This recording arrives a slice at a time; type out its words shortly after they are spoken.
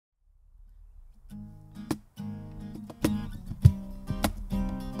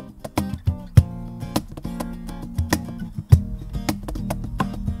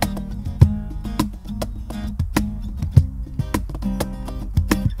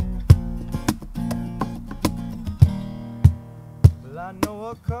know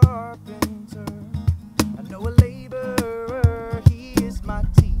a carpenter, I know a laborer. He is my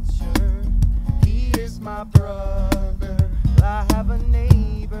teacher, he is my brother. I have a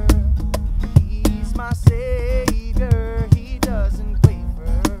neighbor, he's my savior. He doesn't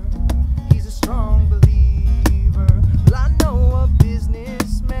waver, he's a strong believer. Well, I know a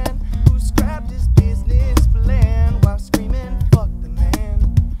businessman who scrapped his business plan while screaming, fuck the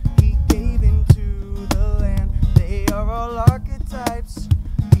man. He gave into the land. They are all archetypes,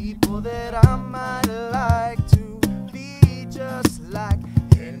 people that I might like to be just like,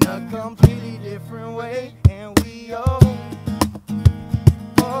 in a completely different way. And we all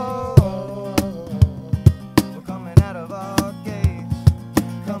we're coming out of our caves,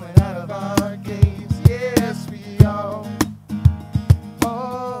 coming out of our caves. Yes, we all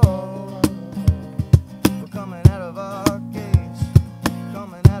we're coming out of our caves,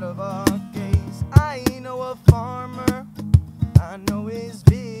 coming out of our caves. I know a farmer, I know his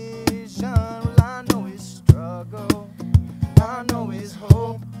vision. Well, I know his struggle, I know his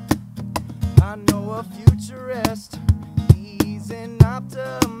hope, I know a futurist. He's an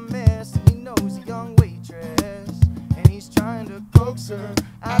optimist, and he knows a young waitress, and he's trying to coax her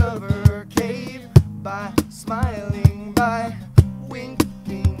out of her cave by smiling, by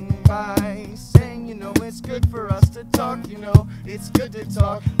winking, by saying, you know, it's good for us to talk, you know, it's good to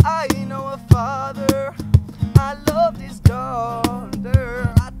talk. I know a father, I loved his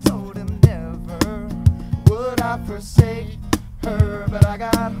daughter. I told him never would I forsake her, but I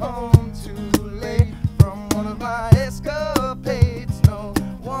got home too late from one of my escapades. No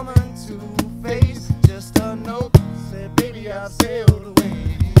woman to face, just a note said, baby, I sailed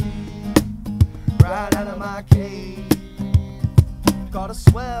away right out of my cave. Caught a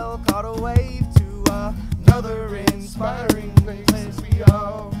swell, caught a wave to another inspiring place. We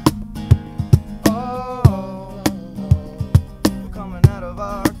all we're coming out of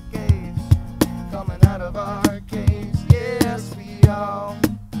our caves, coming out of our caves. Yes, we all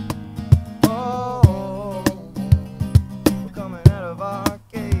we're coming out of our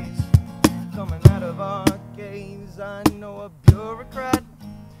caves, coming out of our caves. I know a bureaucrat,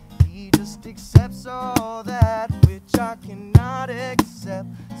 he just accepts all that which I cannot accept.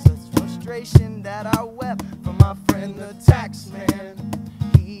 Such frustration that I wept for my friend the tax man.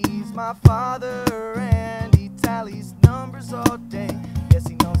 He's my father and he tallies numbers all day. Yes,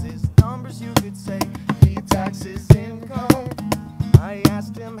 he knows his numbers, you could say. He taxes income. I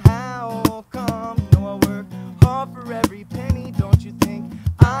asked him how come, you know I work hard for every penny. Don't you think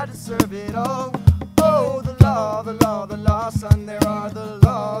I deserve it all? Oh, the law, the law, the law, son, there are the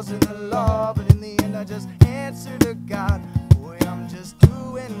laws in the law. But in the end I just answer to God, boy, I'm just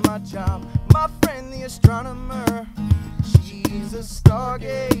doing my job. My friend the astronomer, she's a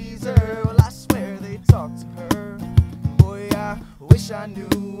stargazer. Well, I swear they talk to her. Boy, I wish I knew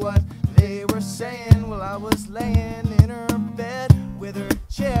what they were saying. Well, I was laying in her bed with her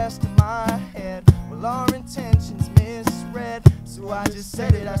chest in my head. Well, our intentions misread, so I just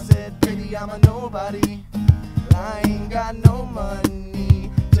said it. I said, baby, I'm a nobody. I ain't got no money,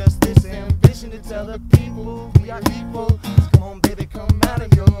 just this ambition to tell the people we are equal. So come on, baby, come out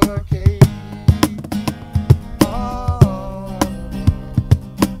of your cave.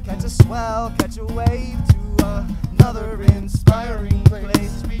 Catch a swell, catch a wave to another inspiring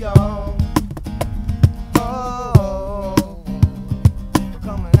place. We all we're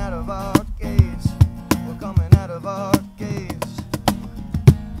coming out of our caves, we're coming out of our caves.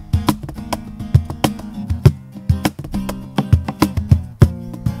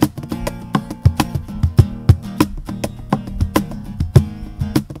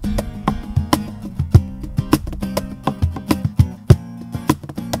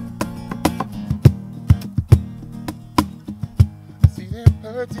 See them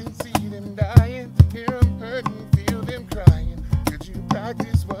hurting, see them dying, hear them hurting, feel them crying. Could you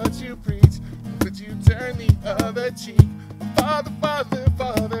practice what you preach? Could you turn the other cheek? Father, Father,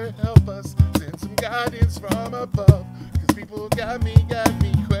 Father, help us. Send some guidance from above. Cause people got me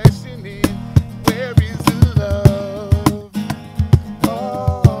questioning, where is the love?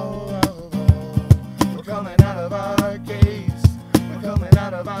 We're coming out of our caves, we're coming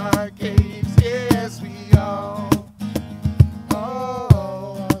out of our caves. Yes, we are.